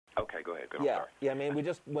Okay, go ahead. Go, Yeah, I'm sorry. yeah. I mean, we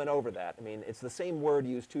just went over that. I mean, it's the same word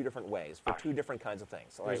used two different ways for two different kinds of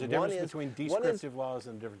things. All There's right? a difference between descriptive laws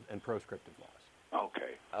and proscriptive laws. Okay.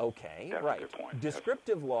 Okay, That's right. a good point.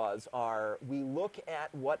 Descriptive laws are, we look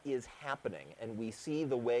at what is happening and we see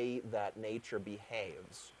the way that nature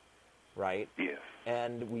behaves, right? Yes.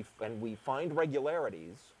 And we find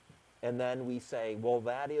regularities, and then we say, well,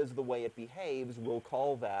 that is the way it behaves. We'll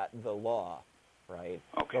call that the law, right?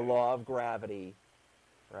 Okay. The law of gravity,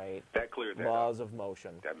 right? That clears that Laws up. of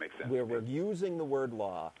motion. That makes sense. Where we're using the word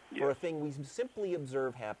law for a Yes. thing we simply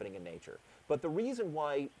observe happening in nature. But the reason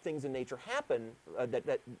why things in nature happen,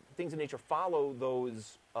 that things in nature follow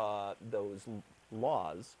those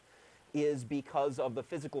laws, is because of the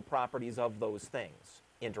physical properties of those things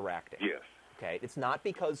interacting. Yes. Okay, it's not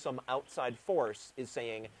because some outside force is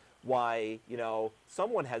saying, why,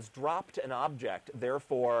 someone has dropped an object,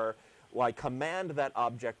 therefore, I command that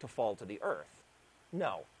object to fall to the earth.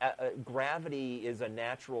 No, gravity is a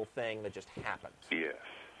natural thing that just happens. Yes.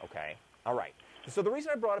 Okay, all right. So the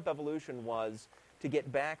reason I brought up evolution was to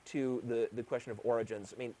get back to the question of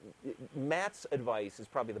origins. I mean, Matt's advice is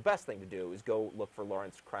probably the best thing to do is go look for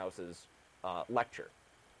Lawrence Krauss's lecture,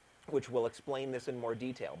 which will explain this in more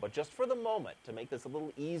detail. But just for the moment, to make this a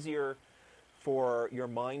little easier for your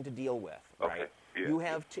mind to deal with, right? Okay. Yeah. You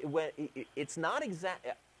have to. It's not exact.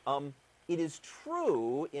 It is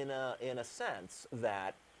true in a sense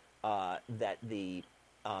that the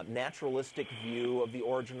naturalistic view of the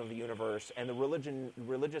origin of the universe and the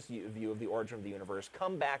religious view of the origin of the universe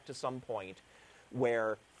come back to some point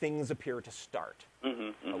where things appear to start.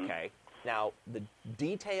 Okay. Now the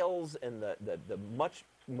details and the much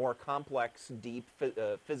more complex, deep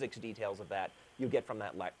physics details of that you get from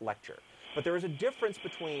that lecture. But there is a difference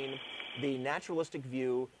between the naturalistic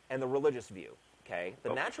view and the religious view. Okay.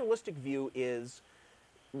 The naturalistic view is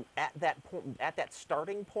at that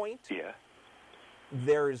starting point. Yeah.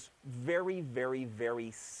 There's very, very,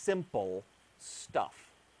 very simple stuff,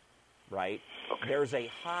 right? Okay. There's a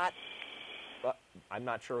hot, I'm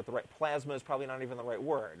not sure what the right, plasma is probably not even the right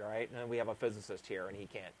word, right? And we have a physicist here, and he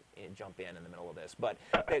can't jump in the middle of this. But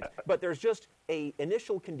there's just a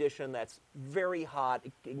initial condition that's very hot,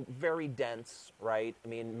 very dense, right? I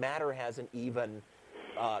mean, matter hasn't even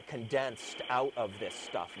condensed out of this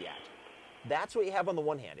stuff yet. That's what you have on the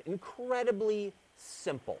one hand. Incredibly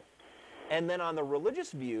simple. And then on the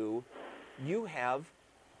religious view, you have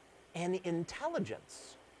an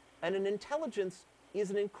intelligence. And an intelligence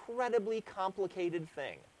is an incredibly complicated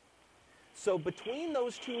thing. So between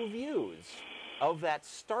those two views of that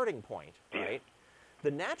starting point, right,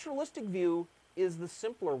 the naturalistic view is the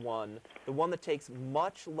simpler one, the one that takes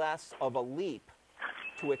much less of a leap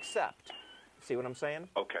to accept. See what I'm saying?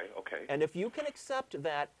 Okay, okay. And if you can accept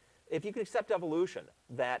that, if you can accept evolution,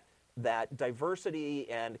 that diversity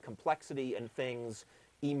and complexity and things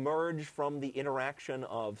emerge from the interaction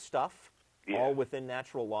of stuff, all within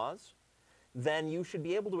natural laws, then you should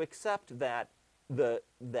be able to accept that the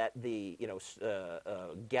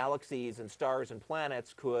galaxies and stars and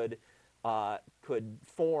planets could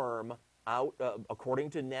form out, according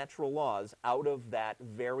to natural laws, out of that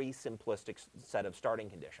very simplistic set of starting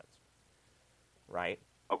conditions. Right?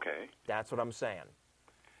 Okay. That's what I'm saying.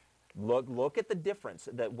 Look at the difference,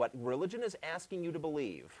 that what religion is asking you to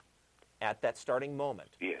believe at that starting moment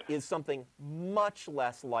is something much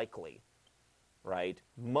less likely, right?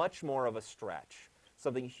 Much more of a stretch.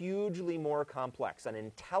 Something hugely more complex, an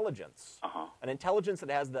intelligence. An intelligence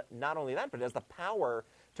that has not only that, but it has the power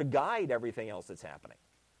to guide everything else that's happening.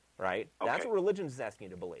 Right? Okay. That's what religion is asking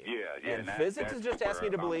you to believe. Yeah. And physics is just asking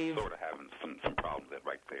you to believe. I'm sort of having some problems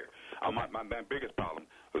right there. My biggest problem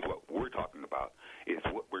is what we're talking about. Is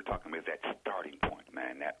what we're talking about is that starting point,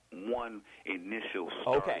 man. That one initial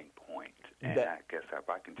starting point. And I guess if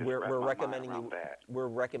I can just wrap my mind around that. We're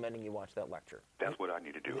recommending you watch that lecture. That's what I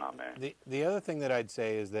need to do, man. The other thing that I'd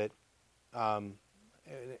say is that,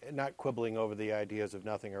 not quibbling over the ideas of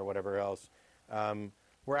nothing or whatever else,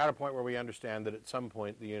 we're at a point where we understand that at some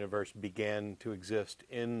point the universe began to exist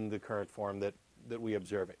in the current form that we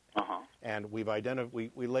observe it. And we've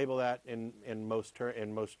we label that in most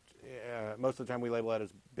of the time we label that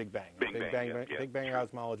as Big Bang. Big Bang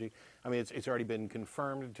cosmology. I mean, it's already been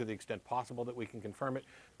confirmed to the extent possible that we can confirm it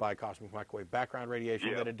by cosmic microwave background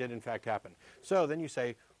radiation that it did in fact happen. So then you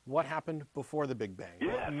say, what happened before the Big Bang?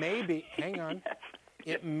 Well, it may be, hang on,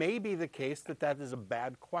 it may be the case that is a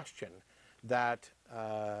bad question. That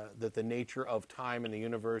the nature of time in the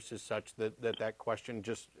universe is such that question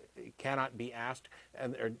just cannot be asked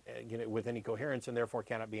with any coherence and therefore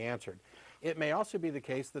cannot be answered. It may also be the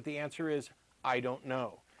case that the answer is, I don't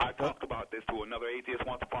know. I talked about this to another atheist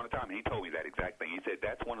once upon a time, and he told me that exact thing. He said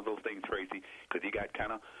that's one of those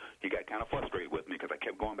kind of frustrated with me because I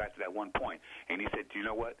kept going back to that one point, and he said, you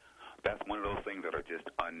know what? That's one of those things that are just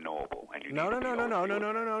unknowable. And you no.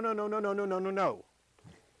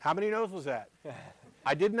 How many no's was that?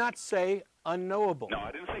 I did not say unknowable. No,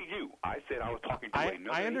 I didn't say you. I said I was talking to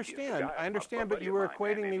another I understand, but you were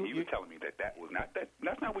equating me. You were telling me that was not that.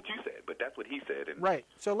 That's not what you said, but that's what he said. And right.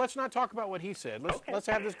 So let's not talk about what he said. Let's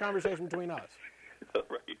have this conversation between us.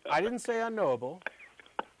 Right. I didn't say unknowable.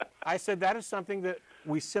 I said that is something that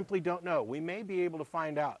we simply don't know. We may be able to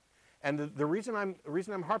find out. And the reason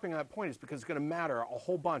I'm harping on that point is because it's going to matter a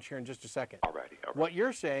whole bunch here in just a second. All right. What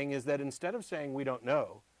you're saying is that instead of saying we don't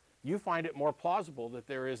know, you find it more plausible that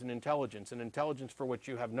there is an intelligence for which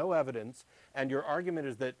you have no evidence, and your argument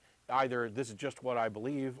is that either this is just what I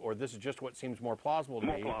believe or this is just what seems more plausible to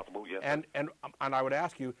me. More plausible, yes. And I would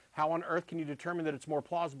ask you, how on earth can you determine that it's more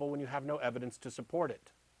plausible when you have no evidence to support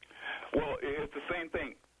it? Well, it's the same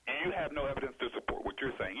thing. You have no evidence to support what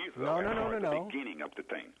you're saying either. No. The beginning of the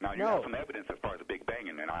thing. Now, you have some evidence as far as the Big Bang,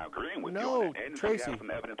 and I agree with you on that. And Tracy. you have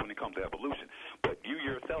some evidence when it comes to evolution. But you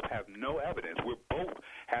yourself have no evidence. We're both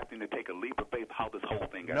having to take a leap of faith how this whole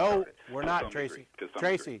thing got started. No, we're not, Tracy.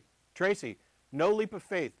 Tracy, no leap of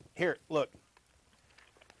faith. Here, look.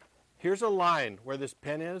 Here's a line where this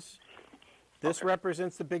pen is. This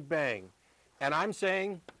represents the Big Bang. And I'm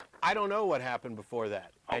saying I don't know what happened before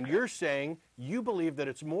that. Okay. And you're saying you believe that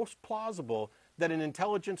it's most plausible that an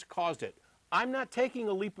intelligence caused it. I'm not taking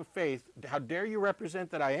a leap of faith. How dare you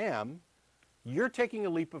represent that I am? You're taking a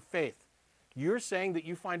leap of faith. You're saying that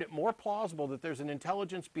you find it more plausible that there's an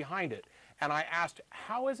intelligence behind it. And I asked,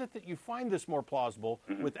 how is it that you find this more plausible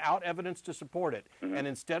without evidence to support it? And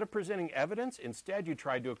instead of presenting evidence, instead you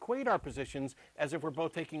tried to equate our positions as if we're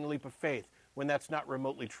both taking a leap of faith, when that's not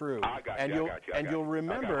remotely true. You'll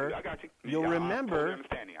remember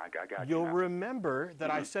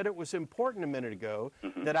that I said it was important a minute ago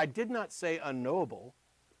that I did not say unknowable.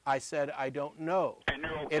 I said I don't know. And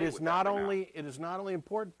you're okay it is with not that for only now. It is not only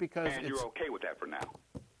important because and it's. You're okay with that for now.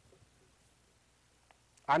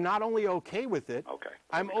 I'm not only okay with it. Okay.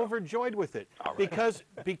 I'm overjoyed with it. All right.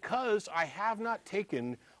 because I have not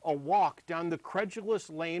taken a walk down the credulous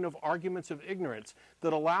lane of arguments of ignorance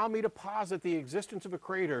that allow me to posit the existence of a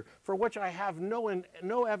creator for which I have no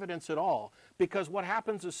evidence at all. Because what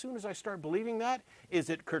happens as soon as I start believing that is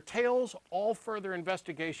it curtails all further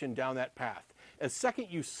investigation down that path. As second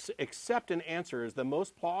you accept an answer as the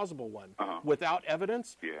most plausible one without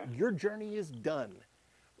evidence, your journey is done.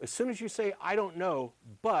 As soon as you say, I don't know,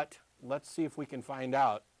 but let's see if we can find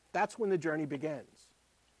out, that's when the journey begins.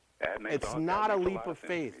 It's not a leap of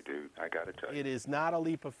faith. Dude. I got to tell you. It is not a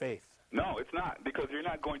leap of faith. No, it's not, because you're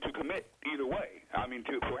not going to commit either way. I mean,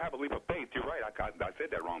 to have a leap of faith, you're right. I said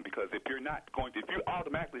that wrong, because if you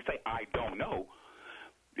automatically say, I don't know,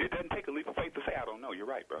 it doesn't take a leap of faith to say, I don't know. You're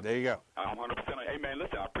right, bro. There you go. I'm 100%. Hey, man,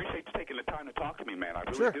 listen, I appreciate you taking the time to talk to me, man. I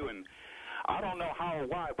really do. And I don't know how or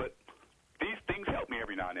why, but these things help me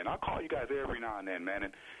every now and then. I'll call you guys every now and then, man.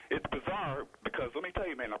 And it's bizarre because, let me tell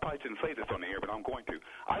you, man, I probably shouldn't say this on the air, but I'm going to.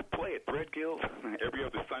 I play at Threadgills every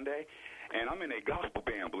other Sunday, and I'm in a gospel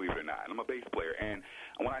band, believe it or not. I'm a bass player. And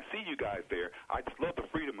when I see you guys there, I just love the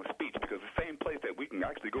freedom of speech, because the same place that we can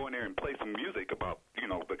actually go in there and play some music about,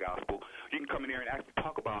 the gospel, you can come in there and actually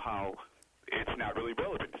talk about how it's not really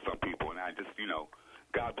relevant to some people. And I just,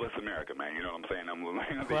 God bless America, man. You know what I'm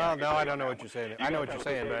saying? Well, no, I don't know what you're saying. I know what you're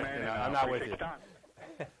saying, but I'm not with you.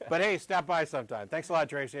 But hey, stop by sometime. Thanks a lot,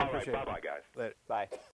 Tracy. I appreciate it. Bye-bye, guys. Later. Bye.